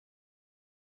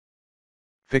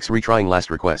Fix retrying last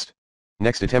request.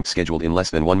 Next attempt scheduled in less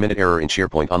than 1 minute. Error in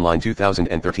SharePoint Online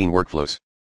 2013 workflows.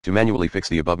 To manually fix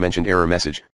the above mentioned error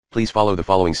message, please follow the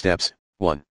following steps.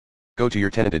 1. Go to your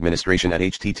tenant administration at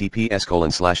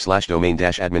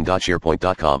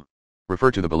https://domain-admin.sharepoint.com.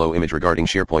 Refer to the below image regarding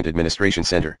SharePoint Administration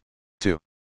Center. 2.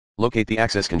 Locate the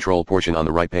access control portion on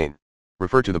the right pane.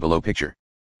 Refer to the below picture.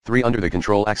 3. Under the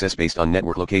control access based on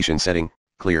network location setting,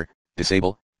 clear,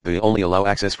 disable, the only allow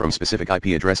access from specific IP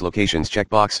address locations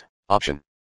checkbox, option.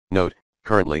 Note,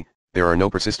 currently, there are no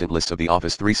persistent lists of the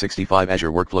Office 365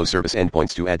 Azure Workflow Service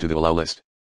endpoints to add to the allow list.